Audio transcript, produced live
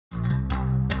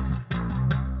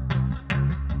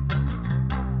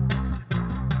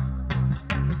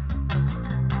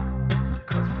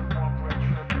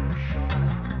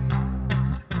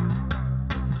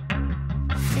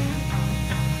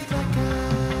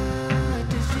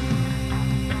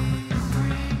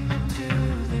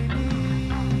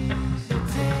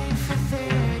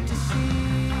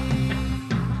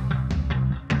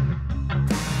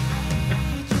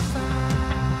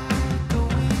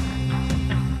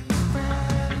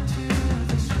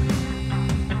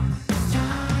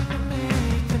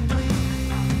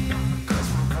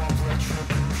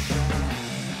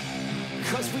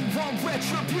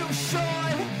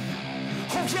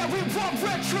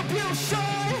retribution.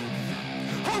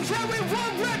 Oh yeah, we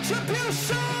want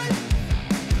retribution.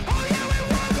 Oh yeah, we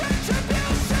want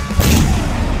retribution.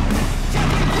 Yeah,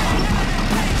 we ran out of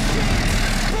patience.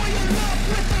 Boy, you love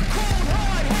with the cold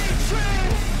hard hatred.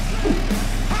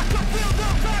 I can feel the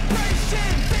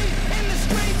vibration. Feet in the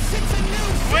streets, it's a new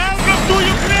Welcome to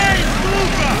Ukraine,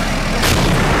 сука!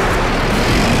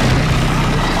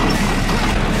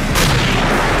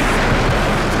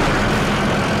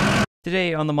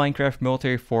 Today on the Minecraft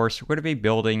Military Force, we're going to be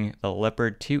building the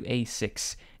Leopard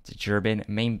 2A6. It's a German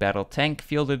main battle tank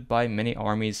fielded by many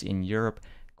armies in Europe,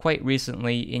 quite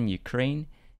recently in Ukraine.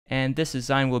 And this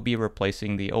design will be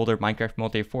replacing the older Minecraft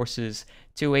Military Forces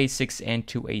 2A6 and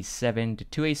 2A7. The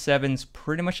 2A7's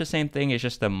pretty much the same thing, it's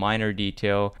just a minor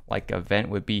detail, like a vent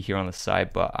would be here on the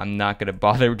side, but I'm not going to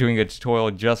bother doing a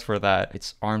tutorial just for that.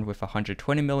 It's armed with a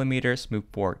 120mm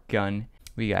smoothbore gun.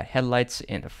 We got headlights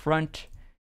in the front.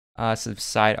 Some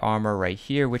side armor right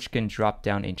here, which can drop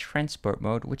down in transport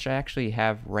mode, which I actually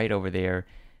have right over there.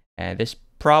 And this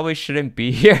probably shouldn't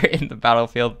be here in the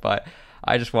battlefield, but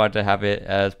I just wanted to have it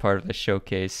as part of the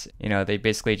showcase. You know, they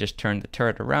basically just turned the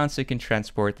turret around so you can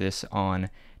transport this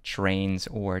on trains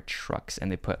or trucks,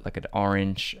 and they put like an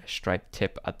orange striped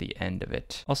tip at the end of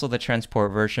it. Also, the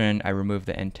transport version, I removed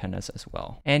the antennas as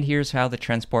well. And here's how the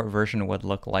transport version would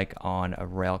look like on a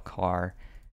rail car.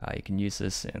 You can use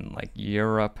this in like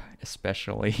Europe,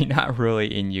 especially, not really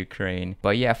in Ukraine.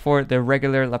 But yeah, for the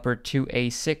regular Leopard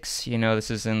 2A6, you know, this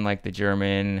is in like the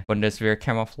German Bundeswehr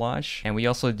camouflage. And we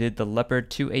also did the Leopard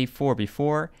 2A4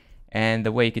 before. And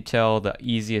the way you could tell the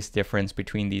easiest difference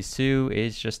between these two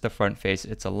is just the front face.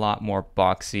 It's a lot more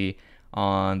boxy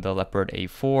on the Leopard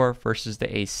A4 versus the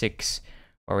A6,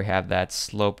 where we have that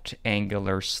sloped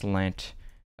angular slant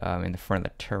in the front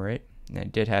of the turret. And I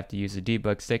did have to use a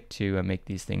debug stick to make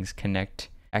these things connect.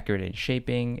 Accurate in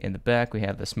shaping. In the back, we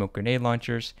have the smoke grenade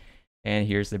launchers. And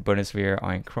here's the Bundeswehr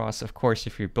Iron Cross. Of course,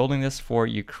 if you're building this for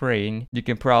Ukraine, you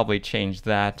can probably change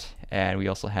that. And we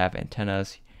also have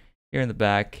antennas here in the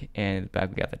back. And in the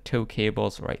back, we got the tow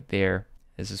cables right there.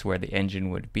 This is where the engine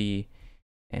would be.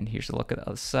 And here's a look at the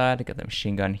other side. I got the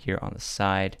machine gun here on the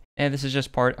side. And this is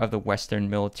just part of the Western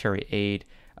military aid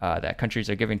that countries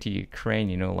are giving to Ukraine,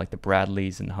 you know, like the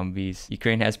Bradleys and Humvees.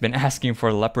 Ukraine has been asking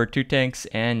for Leopard 2 tanks,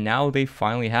 and now they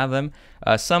finally have them.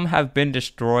 Some have been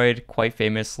destroyed quite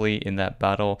famously in that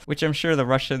battle, which I'm sure the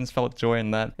Russians felt joy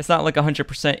in that. It's not like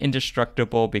 100%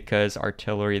 indestructible because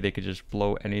artillery, they could just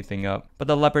blow anything up. But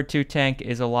the Leopard 2 tank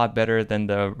is a lot better than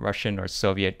the Russian or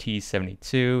Soviet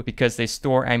T-72 because they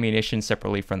store ammunition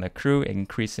separately from the crew,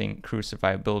 increasing crew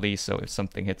survivability. So if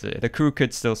something hits it, the crew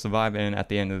could still survive, and at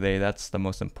the end of the day, that's the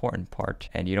most important part.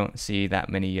 And you don't see that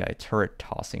many turret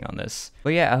tossing on this.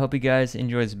 But yeah, I hope you guys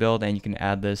enjoy this build and you can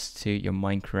add this to your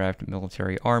Minecraft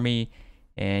military army.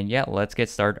 And yeah, let's get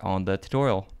started on the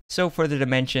tutorial. So for the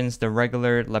dimensions, the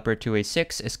regular Leopard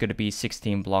 2A6 is going to be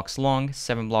 16 blocks long,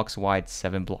 7 blocks wide,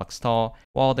 7 blocks tall,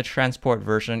 while the transport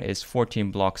version is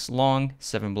 14 blocks long,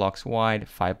 7 blocks wide,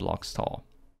 5 blocks tall.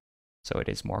 So it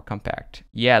is more compact.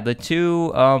 Yeah, the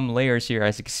two layers here,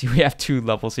 as you can see, we have two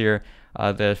levels here.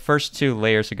 The first two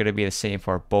layers are going to be the same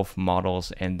for both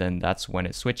models, and then that's when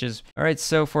it switches. Alright,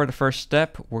 so for the first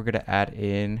step, we're going to add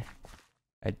in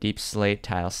a deep slate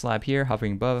tile slab here,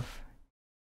 hovering above,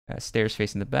 stairs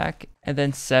facing the back, and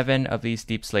then 7 of these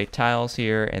deep slate tiles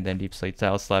here, and then deep slate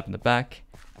tile slab in the back.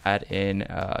 Add in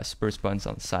spruce buttons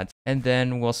on the sides, and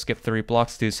then we'll skip 3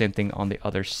 blocks, do the same thing on the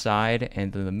other side,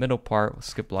 and then the middle part, we'll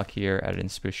skip block here, add in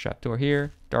spruce trapdoor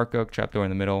here, dark oak trapdoor in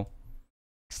the middle,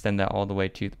 extend that all the way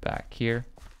to the back here.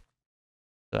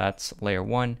 So that's layer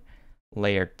 1.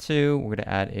 Layer 2, we're going to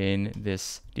add in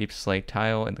this deep slate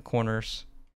tile in the corners,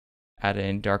 add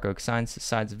in dark oak signs to the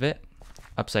sides of it,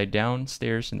 upside down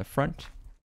stairs in the front.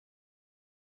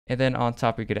 And then on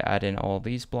top, we're going to add in all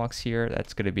these blocks here.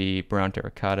 That's going to be brown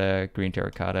terracotta, green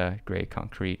terracotta, gray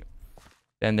concrete.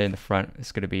 Then in the front,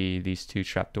 it's going to be these 2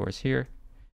 trapdoors here.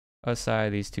 Other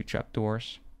side, these 2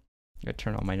 trapdoors. I'm going to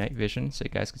turn on my night vision so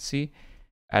you guys can see.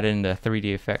 Add in the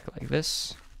 3D effect like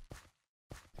this.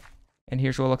 And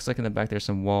here's what it looks like in the back. There's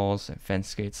some walls and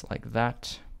fence gates like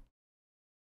that.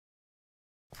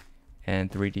 And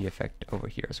 3D effect over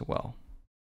here as well.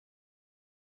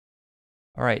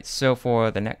 Alright, so for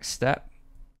the next step,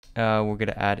 we're going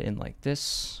to add in like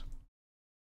this.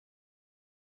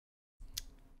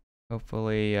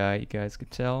 Hopefully you guys can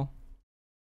tell.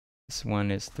 This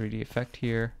one is 3D effect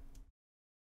here.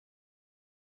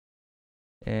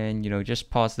 And, you know, just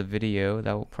pause the video.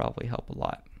 That will probably help a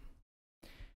lot.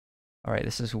 Alright,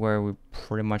 this is where we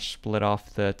pretty much split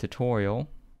off the tutorial.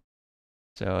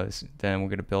 So then we're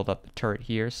going to build up the turret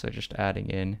here. So just adding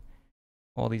in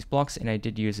all these blocks, and I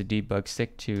did use a debug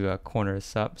stick to corner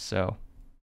this up, so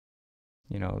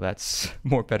you know, that's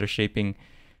more better shaping.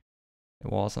 The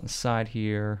walls on the side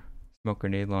here, smoke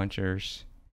grenade launchers.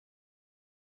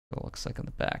 It looks like on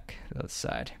the back, the other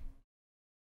side.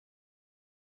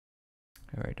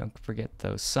 Alright, don't forget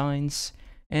those signs.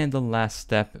 And the last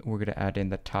step, we're going to add in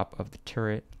the top of the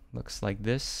turret. Looks like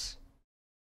this.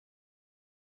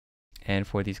 And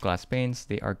for these glass panes,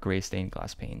 they are gray stained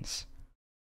glass panes.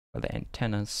 For the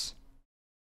antennas.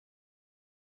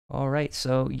 Alright,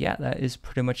 so yeah, that is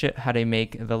pretty much it. How to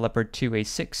make the Leopard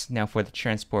 2A6. Now for the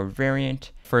transport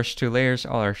variant. First two layers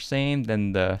are the same,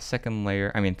 then the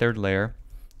third layer.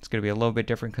 It's going to be a little bit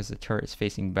different because the turret is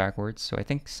facing backwards. So I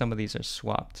think some of these are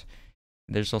swapped.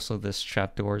 There's also this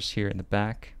trapdoors here in the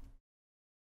back.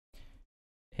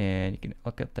 And you can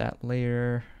look at that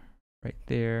layer right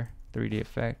there, 3D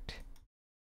effect.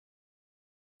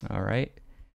 Alright,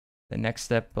 the next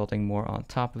step, building more on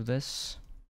top of this.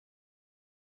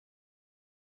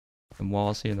 Some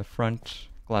walls here in the front,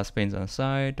 glass panes on the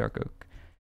side, dark oak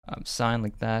sign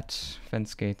like that,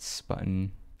 fence gates,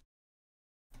 button,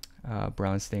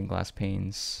 brown stained glass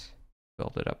panes,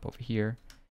 build it up over here.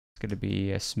 It's going to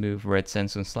be a smooth red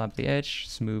sandstone slab at the edge,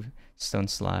 smooth stone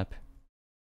slab.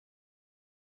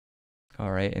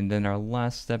 Alright, and then our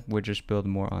last step, we'll just build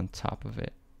more on top of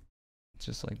it.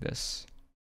 Just like this.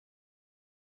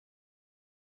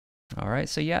 Alright,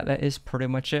 so yeah, that is pretty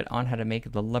much it on how to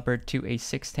make the Leopard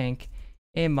 2A6 tank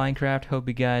in Minecraft. Hope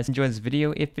you guys enjoyed this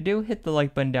video. If you do, hit the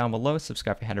like button down below,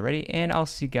 subscribe if you haven't already, and I'll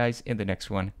see you guys in the next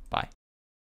one. Bye.